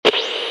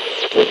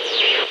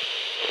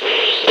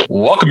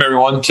Welcome,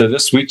 everyone, to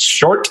this week's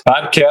short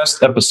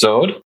podcast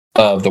episode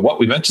of the What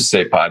We Meant to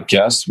Say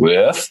podcast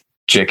with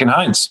Jake and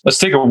Heinz. Let's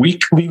take a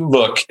weekly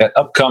look at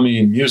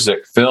upcoming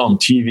music, film,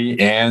 TV,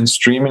 and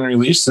streaming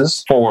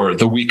releases for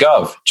the week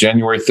of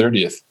January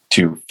 30th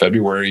to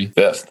February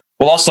 5th.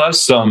 We'll also have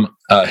some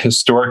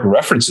historic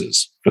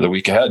references for the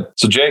week ahead.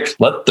 So, Jake,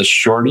 let the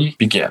Shorty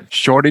begin.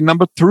 Shorty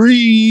number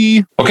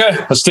 3. Okay,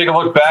 let's take a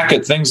look back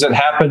at things that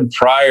happened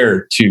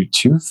prior to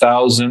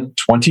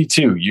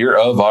 2022, year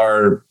of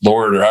our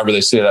Lord, or however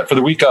they say that, for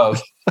the week of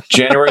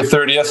January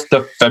 30th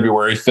to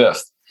February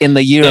 5th. In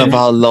the year of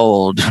our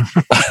Lord.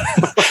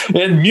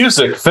 In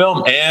music,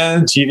 film,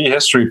 and TV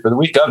history for the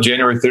week of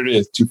January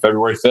 30th to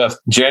February 5th.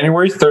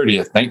 January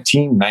 30th,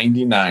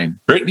 1999.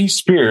 Britney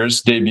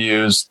Spears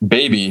debuts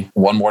Baby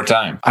One More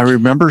Time. I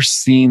remember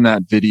seeing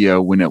that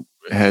video when it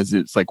has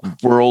its like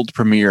world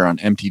premiere on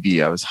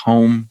MTV. I was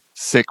home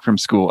sick from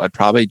school. I'd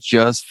probably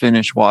just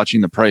finished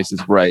watching The Price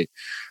is Right.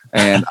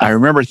 And I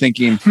remember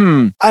thinking,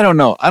 I don't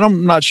know.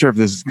 I'm not sure if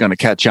this is going to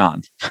catch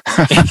on.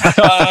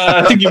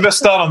 I think you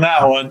missed out on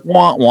that one.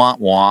 Wah, wah,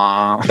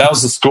 wah. That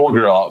was the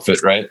schoolgirl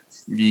outfit, right?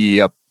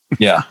 Yep.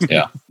 Yeah.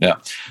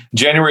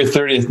 January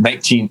 30th,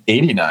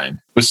 1989.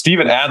 With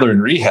Steven Adler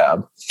in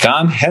rehab,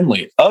 Don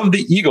Henley of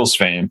the Eagles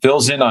fame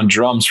fills in on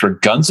drums for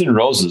Guns N'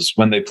 Roses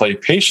when they play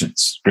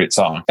Patience, great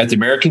song, at the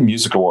American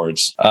Music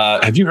Awards.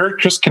 Have you heard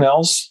Chris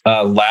Cornell's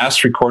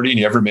last recording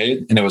he ever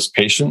made? And it was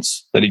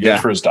Patience that he did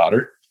for his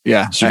daughter.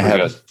 Yeah, super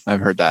good. I've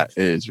heard that.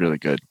 It is really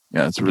good.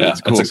 Yeah, it's a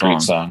cool it's a great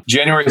song.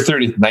 January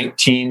 30th,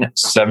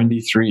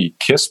 1973.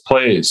 Kiss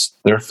plays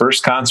their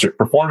first concert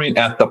performing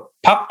at the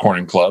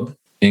Popcorn Club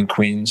in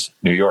Queens,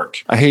 New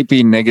York. I hate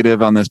being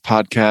negative on this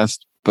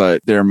podcast,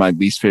 but they're my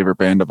least favorite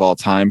band of all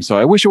time. So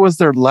I wish it was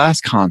their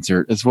last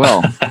concert as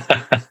well.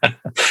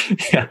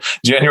 Yeah.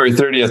 January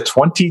 30th,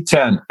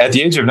 2010. At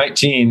the age of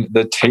 19,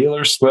 the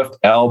Taylor Swift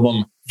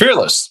album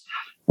Fearless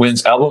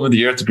wins Album of the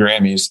Year at the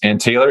Grammys, and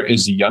Taylor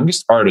is the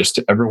youngest artist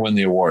to ever win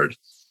the award.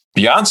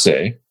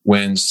 Beyonce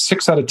wins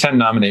 6 out of 10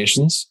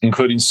 nominations,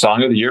 including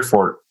Song of the Year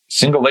for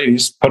Single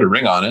Ladies, Put a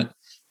Ring on It,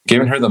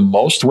 giving her the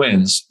most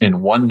wins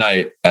in one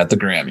night at the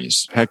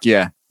Grammys. Heck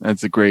yeah.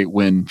 That's a great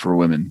win for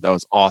women. That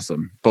was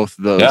awesome. Both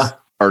of those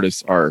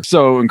artists are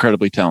so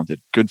incredibly talented.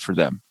 Good for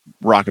them.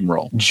 Rock and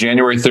roll.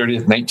 January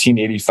 30th,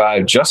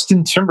 1985.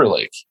 Justin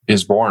Timberlake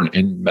is born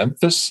in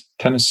Memphis,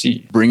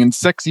 Tennessee. Bringing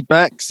sexy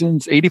back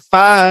since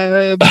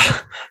 85.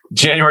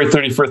 January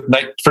 31st,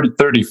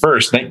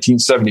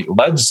 1970.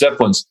 Led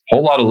Zeppelin's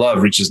Whole Lotta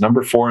Love reaches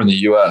number 4 in the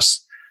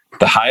U.S.,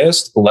 the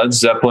highest Led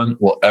Zeppelin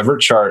will ever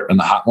chart in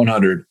the Hot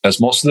 100,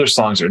 as most of their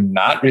songs are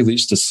not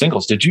released as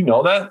singles. Did you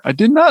know that? I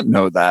did not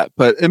know that,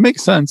 but it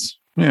makes sense.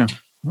 Yeah.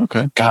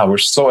 Okay. God, we're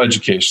so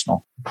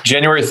educational.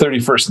 January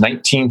 31st,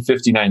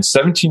 1959,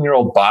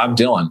 17-year-old Bob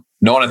Dylan,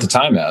 known at the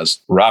time as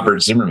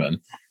Robert Zimmerman,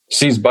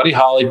 sees Buddy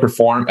Holly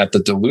perform at the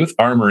Duluth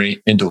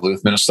Armory in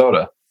Duluth,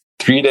 Minnesota.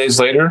 3 days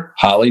later,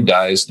 Holly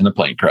dies in a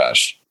plane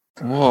crash.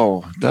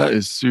 Whoa, that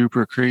is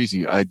super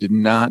crazy. I did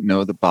not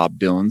know that Bob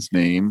Dylan's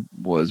name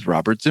was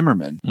Robert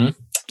Zimmerman.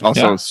 Mm-hmm.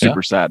 Also,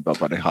 super sad about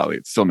Buddy Holly.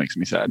 It still makes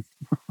me sad.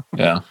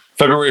 Yeah.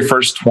 February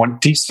 1st,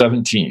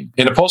 2017.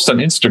 In a post on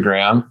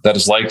Instagram that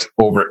is liked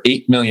over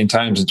 8 million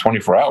times in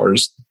 24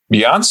 hours,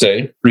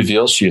 Beyonce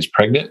reveals she is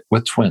pregnant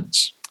with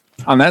twins.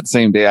 On that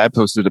same day, I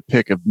posted a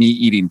pic of me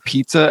eating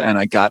pizza and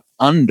I got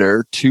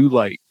under 2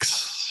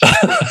 likes.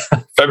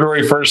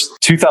 February 1st,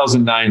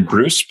 2009,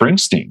 Bruce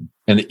Springsteen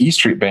and the E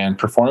Street Band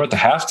perform at the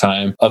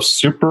halftime of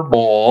Super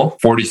Bowl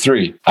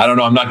 43. I don't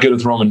know. I'm not good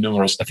with Roman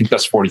numerals. I think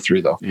that's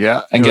 43, though.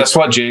 Yeah. And guess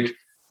what, Jake?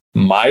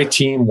 My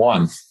team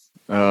won.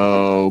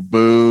 Oh,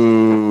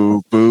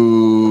 boo,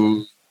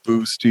 boo,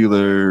 boo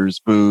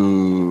Steelers,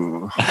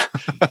 boo.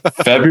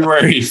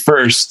 February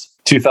 1st,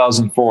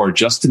 2004,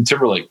 Justin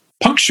Timberlake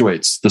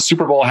punctuates the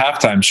Super Bowl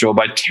halftime show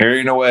by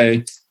tearing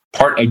away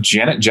part of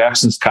Janet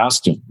Jackson's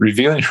costume,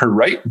 revealing her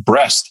right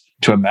breast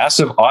to a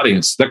massive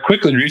audience that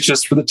quickly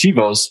reaches for the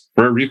TiVos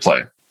for a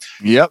replay.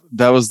 Yep,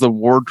 that was the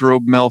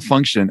wardrobe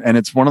malfunction. And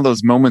it's one of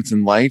those moments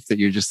in life that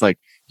you're just like,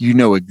 you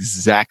know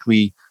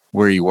exactly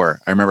where you were.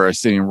 I remember I was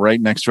sitting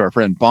right next to our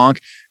friend Bonk,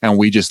 and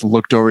we just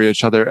looked over at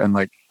each other and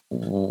like,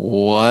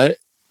 what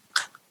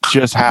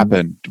just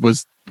happened?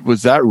 Was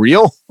that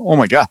real? Oh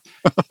my God.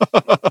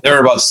 There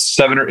were about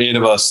 7 or 8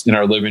 of us in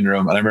our living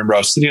room. And I remember I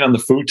was sitting on the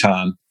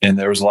futon and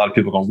there was a lot of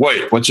people going,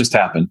 wait, what just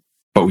happened?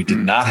 But we did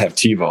not have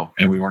TiVo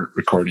and we weren't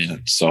recording it.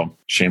 So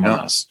shame on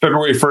us.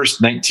 February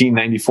 1st,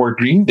 1994,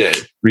 Green Day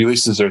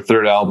releases their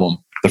 3rd album,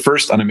 the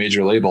first on a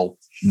major label,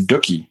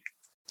 Dookie.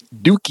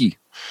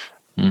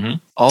 Mm-hmm.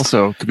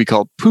 Also could be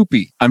called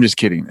Poopy. I'm just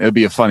kidding. It'd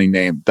be a funny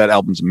name. That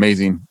album's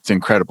amazing. It's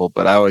incredible.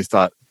 But I always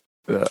thought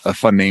a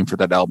fun name for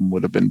that album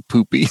would have been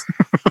Poopy.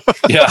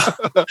 Yeah.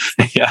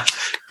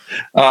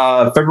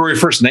 February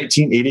 1st,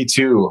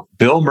 1982.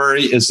 Bill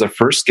Murray is the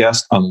first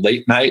guest on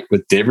Late Night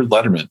with David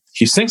Letterman.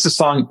 He sings the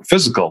song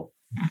Physical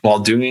while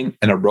doing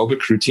an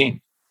aerobic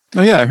routine.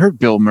 Oh, yeah. I heard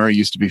Bill Murray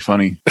used to be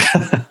funny.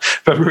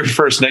 February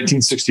 1st,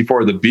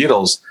 1964. The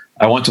Beatles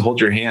I Want to Hold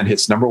Your Hand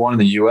hits number 1 in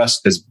the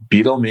US as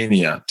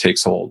Beatlemania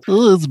takes hold.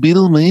 Oh, it's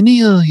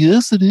Beatlemania.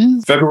 Yes, it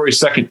is. February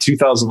 2nd,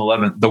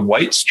 2011, the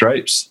White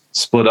Stripes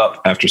split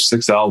up after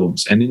 6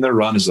 albums, ending their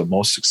run as the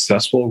most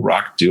successful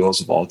rock duos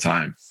of all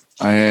time.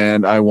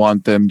 And I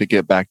want them to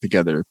get back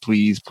together.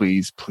 Please,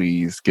 please,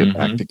 please get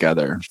back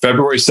together.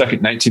 February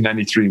 2nd,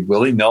 1993,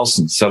 Willie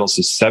Nelson settles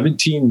his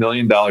 $17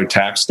 million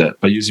tax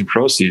debt by using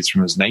proceeds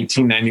from his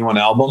 1991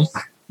 album,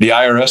 The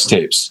IRS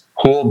Tapes.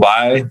 Who'll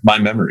Buy My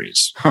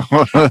Memories?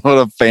 What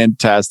a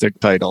fantastic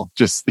title.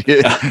 Just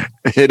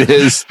it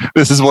is.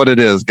 This is what it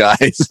is,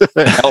 guys.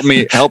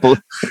 help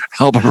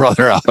a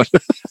brother out.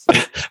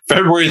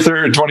 February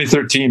 3rd,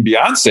 2013,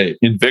 Beyonce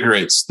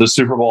invigorates the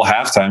Super Bowl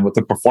halftime with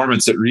a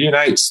performance that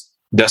reunites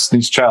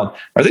Destiny's Child.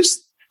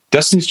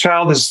 Destiny's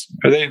Child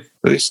are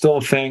they still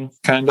a thing?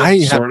 Kind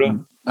of, sort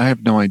of. I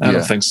have no idea. I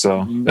don't think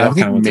so. I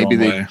think maybe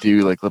they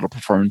do like little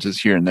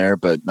performances here and there,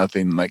 but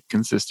nothing like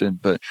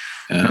consistent. But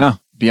no,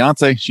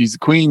 Beyonce, she's the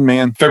queen,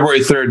 man. February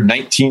 3rd,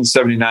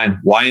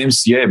 1979,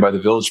 YMCA by the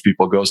Village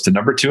People goes to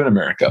number 2 in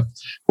America,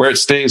 where it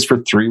stays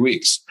for 3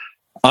 weeks.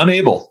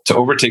 Unable to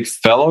overtake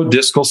fellow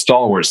disco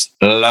stalwarts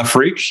La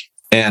Freak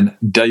and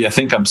Do You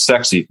Think I'm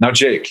Sexy? Now,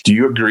 Jake, do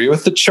you agree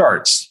with the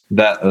charts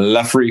that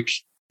La Freak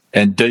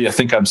and Do You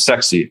Think I'm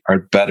Sexy are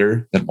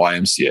better than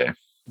YMCA?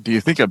 Do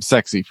you think I'm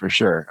sexy? For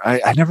sure.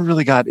 I never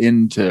really got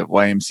into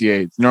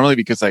YMCA. Normally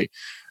because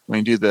when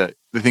you do the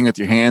thing with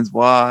your hands,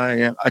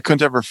 I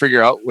couldn't ever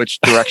figure out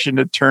which direction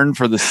to turn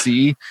for the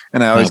C,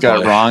 and I always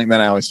got it wrong. And then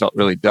I always felt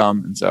really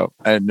dumb, and so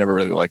I never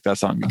really liked that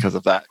song because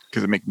of that,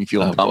 because it made me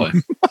feel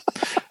dumb.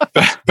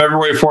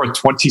 February 4th,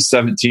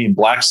 2017,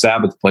 Black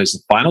Sabbath plays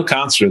the final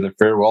concert of their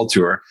farewell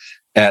tour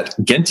at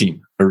Genting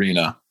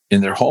Arena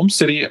in their home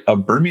city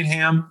of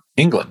Birmingham,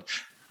 England.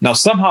 Now,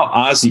 somehow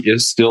Ozzy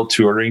is still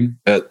touring,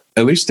 at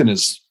least in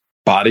his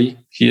body,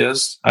 he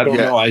is. I don't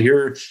know. I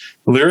hear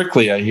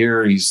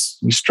he's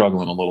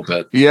struggling a little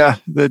bit. Yeah,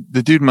 the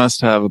dude must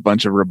have a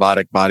bunch of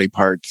robotic body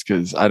parts,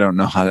 because I don't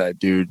know how that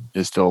dude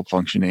is still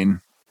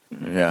functioning.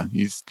 Yeah,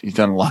 he's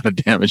done a lot of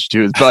damage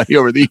to his body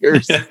over the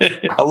years.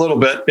 A little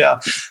bit, yeah.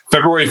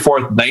 February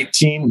 4th,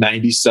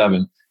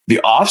 1997,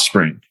 The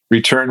Offspring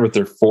returned with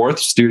their 4th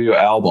studio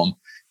album,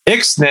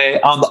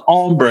 Ixnay on the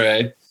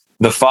Hombre,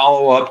 the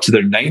follow-up to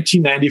their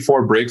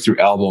 1994 breakthrough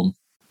album,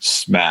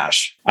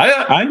 Smash.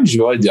 I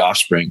enjoyed The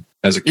Offspring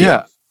as a kid.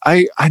 Yeah,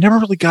 I never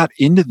really got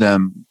into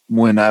them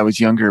when I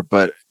was younger,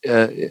 but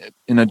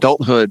in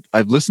adulthood,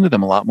 I've listened to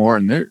them a lot more,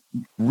 and they're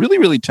really,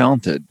 really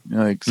talented.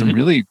 Like some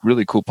really,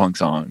 really cool punk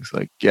songs.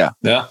 Like, yeah,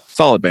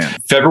 solid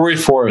band. February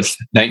 4th,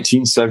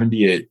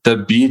 1978, the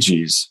Bee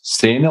Gees,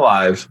 Staying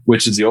Alive,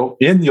 which is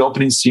in the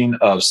opening scene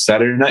of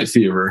Saturday Night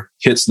Fever,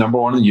 hits number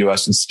 1 in the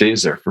U.S. and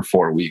stays there for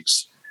 4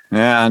 weeks.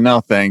 Yeah,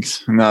 no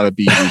thanks. I'm not a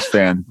Bee Gees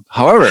fan.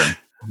 However,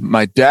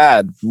 my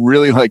dad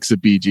really likes the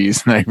Bee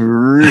Gees, and I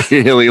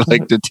really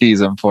like to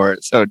tease him for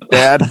it. So,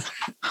 Dad,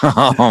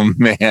 oh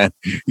man,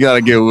 you got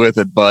to get with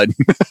it, bud.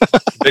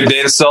 Big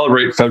day to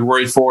celebrate,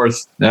 February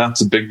 4th. Yeah,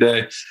 it's a big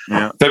day.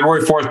 Yeah.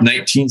 February 4th,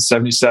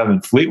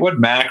 1977, Fleetwood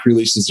Mac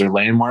releases their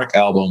landmark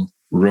album,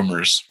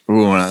 Rumors.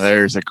 Ooh,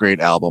 there's a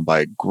great album by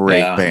a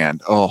great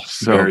band. Oh,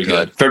 so very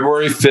good.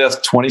 February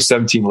 5th,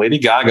 2017, Lady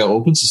Gaga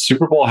opens the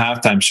Super Bowl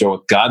halftime show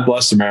with God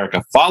Bless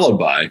America, followed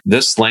by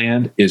This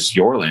Land Is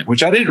Your Land,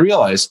 which I didn't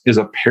realize is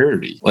a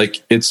parody.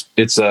 Like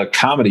it's a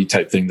comedy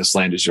type thing, This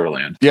Land Is Your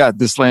Land. Yeah,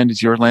 This Land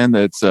Is Your Land.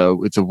 It's a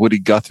Woody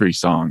Guthrie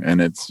song,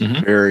 and it's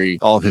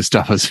all of his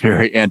stuff is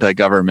very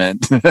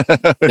anti-government.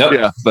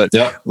 Yeah, but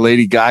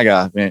Lady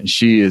Gaga, man,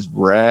 she is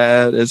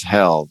rad as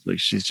hell. Like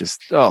she's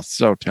just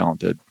so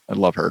talented. I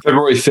love her.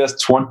 February 5th,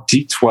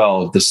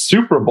 2012, the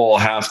Super Bowl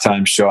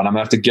halftime show, and I'm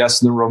going to have to guess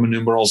the Roman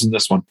numerals in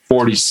this one,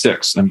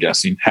 46, I'm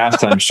guessing,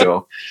 halftime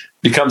show,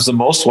 becomes the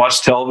most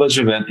watched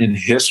television event in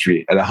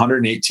history at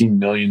 118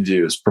 million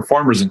views.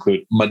 Performers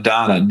include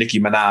Madonna, Nicki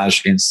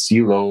Minaj, and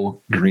CeeLo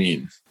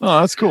Green.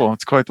 Oh, that's cool.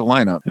 It's quite the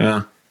lineup.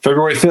 Yeah.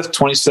 February 5th,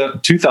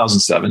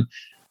 2007,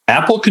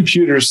 Apple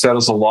Computers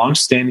settles a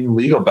long-standing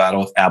legal battle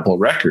with Apple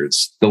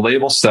Records, the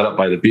label set up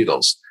by the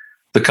Beatles.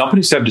 The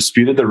companies have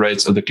disputed the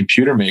rights of the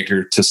computer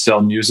maker to sell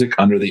music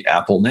under the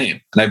Apple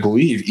name. And I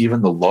believe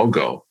even the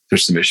logo,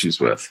 there's some issues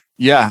with.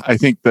 Yeah, I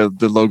think the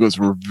logos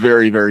were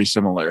very, very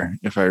similar,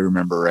 if I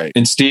remember right.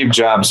 And Steve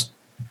Jobs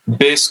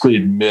basically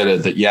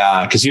admitted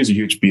that, because he was a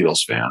huge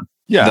Beatles fan,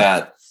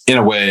 that in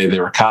a way they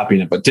were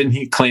copying it. But didn't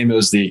he claim it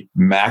was the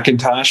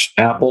Macintosh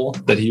Apple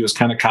that he was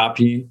kind of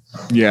copying?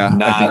 Yeah,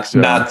 I think so.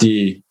 Not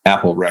the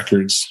Apple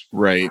Records.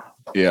 Right,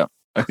 yeah.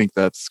 I think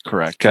that's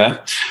correct. Okay.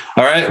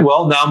 All right.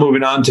 Well, now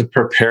moving on to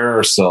prepare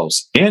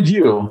ourselves and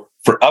you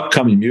for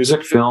upcoming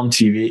music, film,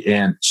 TV,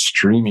 and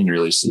streaming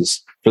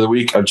releases for the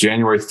week of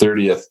January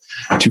 30th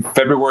to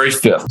February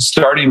 5th,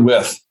 starting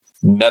with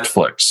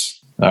Netflix.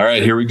 All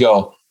right, here we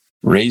go.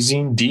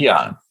 Raising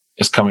Dion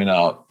is coming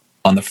out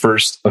on the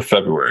 1st of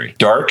February.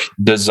 Dark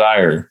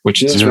Desire,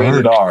 which is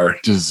rated R.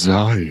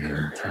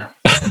 Desire.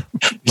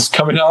 is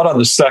coming out on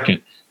the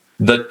 2nd.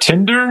 The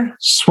Tinder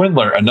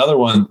Swindler, another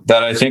one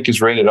that I think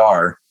is rated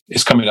R,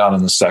 is coming out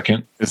on the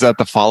 2nd. Is that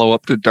the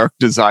follow-up to Dark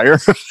Desire?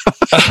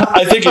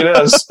 I think it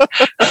is.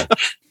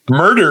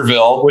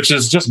 Murderville, which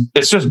is just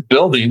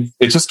building.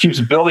 It just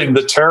keeps building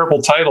the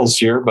terrible titles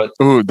here. But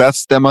ooh,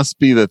 that must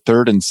be the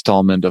 3rd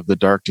installment of the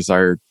Dark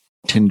Desire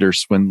Tinder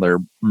Swindler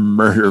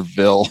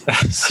Murderville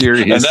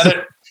series. And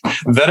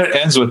then it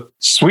ends with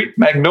Sweet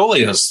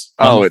Magnolias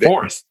on the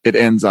 4th. It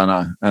ends on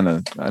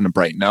a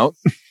bright note.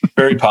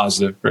 Very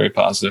positive, very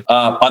positive.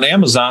 On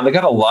Amazon, they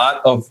got a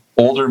lot of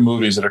older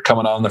movies that are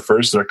coming out on the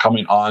 1st that are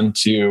coming on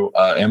to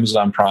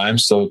Amazon Prime.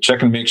 So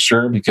check and make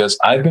sure, because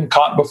I've been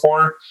caught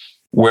before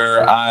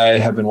where I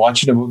have been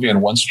watching a movie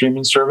on one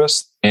streaming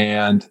service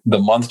and the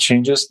month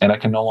changes and I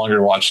can no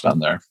longer watch it on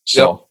there.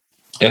 So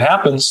It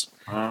happens.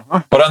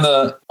 Uh-huh. But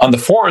on the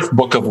 4th,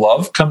 Book of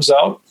Love comes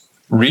out.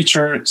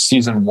 Reacher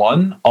season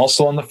 1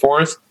 also on the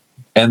 4th.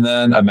 And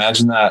then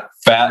imagine that,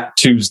 Fat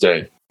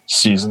Tuesday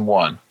season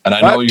 1. And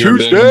I know you're a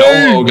big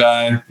Nolo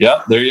guy.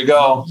 Yep, there you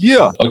go.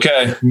 Yeah.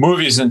 Okay,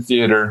 movies in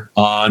theater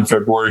on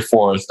February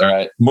 4th. All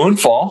right.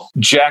 Moonfall,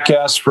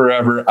 Jackass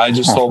Forever. I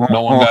just hope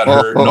no one got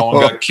hurt, no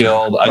one got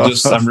killed.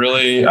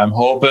 I'm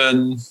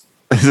hoping.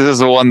 This is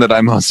the one that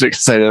I'm most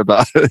excited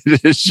about.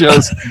 It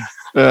shows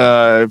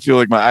I feel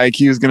like my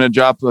IQ is going to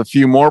drop a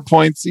few more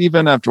points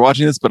even after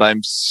watching this, but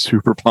I'm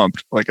super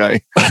pumped.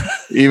 Like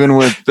even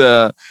with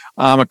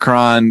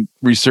Omicron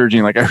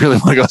resurging, like I really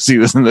want to go see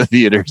this in the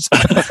theaters.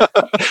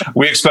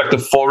 We expect a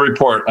full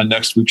report on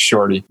next week's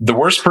Shorty. The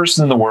Worst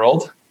Person in the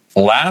World,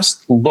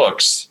 Last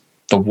Looks,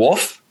 The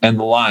Wolf and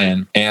the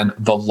Lion, and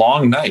The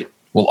Long Night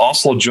will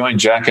also join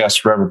Jackass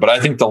Forever. But I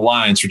think the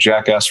lines for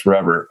Jackass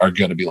Forever are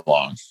going to be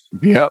long.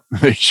 Yep,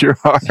 they sure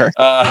are.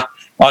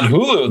 On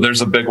Hulu,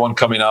 there's a big one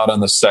coming out on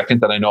the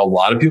 2nd that I know a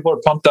lot of people are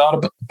pumped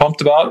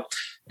about.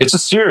 It's a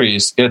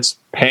series. It's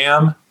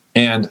Pam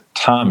and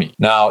Tommy.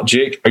 Now,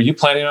 Jake, are you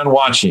planning on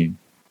watching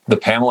the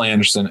Pamela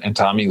Anderson and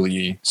Tommy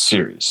Lee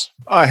series?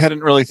 I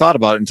hadn't really thought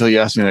about it until you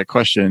asked me that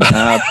question.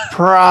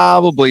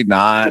 Probably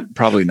not.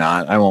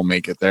 I won't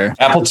make it there.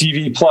 Apple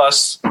TV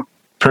Plus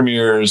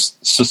premieres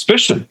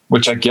Suspicion,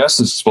 which I guess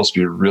is supposed to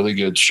be a really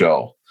good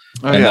show.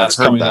 And that's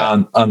coming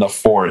on the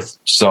 4th.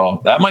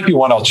 So that might be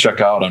one I'll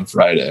check out on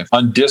Friday.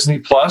 On Disney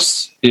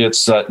Plus,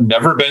 it's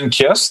Never Been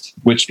Kissed,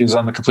 which is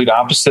on the complete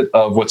opposite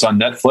of what's on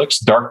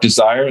Netflix, Dark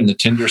Desire and the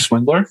Tinder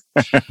Swindler.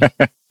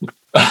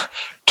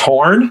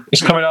 Torn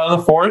is coming out on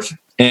the 4th,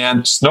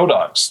 and Snow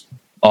Dogs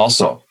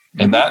also.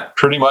 And that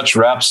pretty much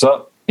wraps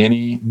up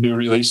any new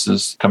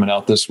releases coming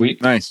out this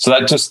week. Nice. So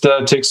that just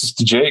takes us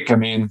to Jake. I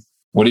mean,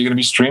 what are you going to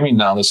be streaming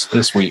now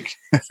this week?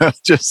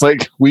 Just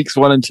like weeks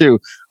 1 and 2,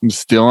 I'm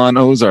still on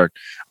Ozark.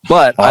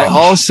 But I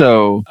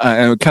also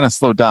I kind of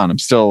slowed down. I'm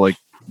still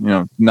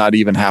not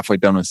even halfway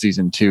done with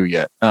season 2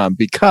 yet,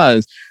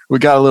 because we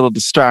got a little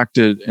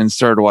distracted and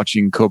started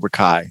watching Cobra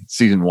Kai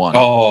season 1.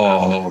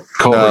 Oh,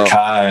 Cobra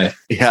Kai!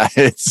 Yeah,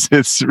 it's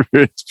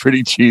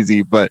pretty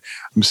cheesy, but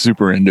I'm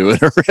super into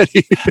it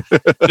already.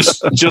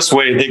 just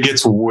wait, it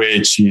gets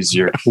way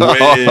cheesier.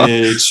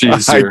 Way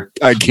cheesier.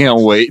 I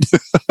can't wait.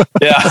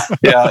 yeah,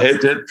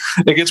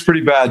 it gets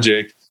pretty bad,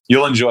 Jake.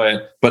 You'll enjoy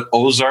it. But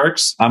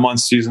Ozarks, I'm on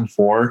season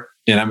 4,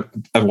 and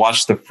I've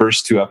watched the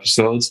first 2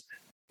 episodes.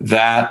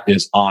 That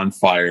is on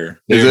fire.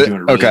 They're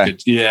doing a really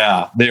good.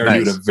 Yeah, they are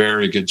doing a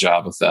very good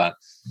job with that.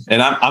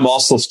 And I'm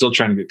also still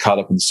trying to get caught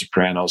up in The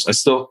Sopranos.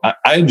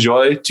 I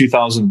enjoy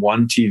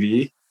 2001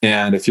 TV,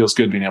 and it feels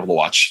good being able to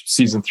watch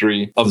season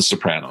 3 of The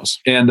Sopranos.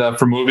 And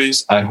for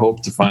movies, I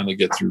hope to finally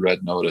get through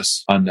Red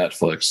Notice on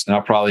Netflix, and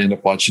I'll probably end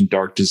up watching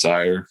Dark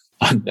Desire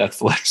on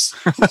Netflix.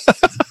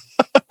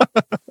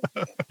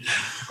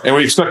 And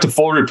we expect a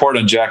full report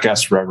on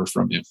Jackass Forever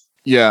from you.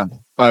 Yeah,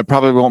 I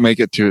probably won't make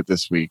it to it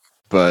this week.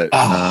 But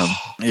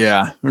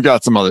we've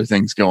got some other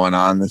things going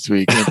on this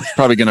week. It's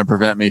probably going to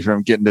prevent me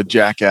from getting to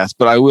Jackass,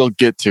 but I will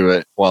get to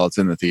it while it's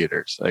in the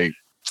theaters.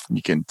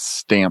 You can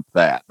stamp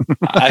that.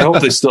 I hope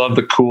they still have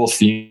the cool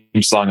theme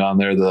song on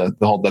there. The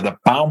bow bow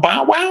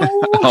wow.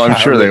 Oh, I'm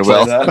sure they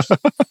will.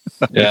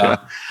 Yeah,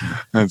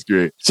 that's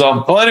great.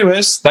 So, well,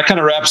 anyways, that kind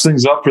of wraps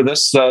things up for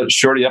this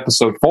Shorty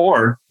episode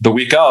 4, the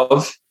week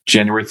of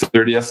January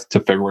 30th to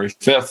February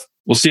 5th.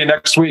 We'll see you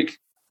next week.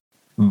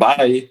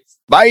 Bye.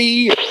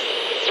 Bye.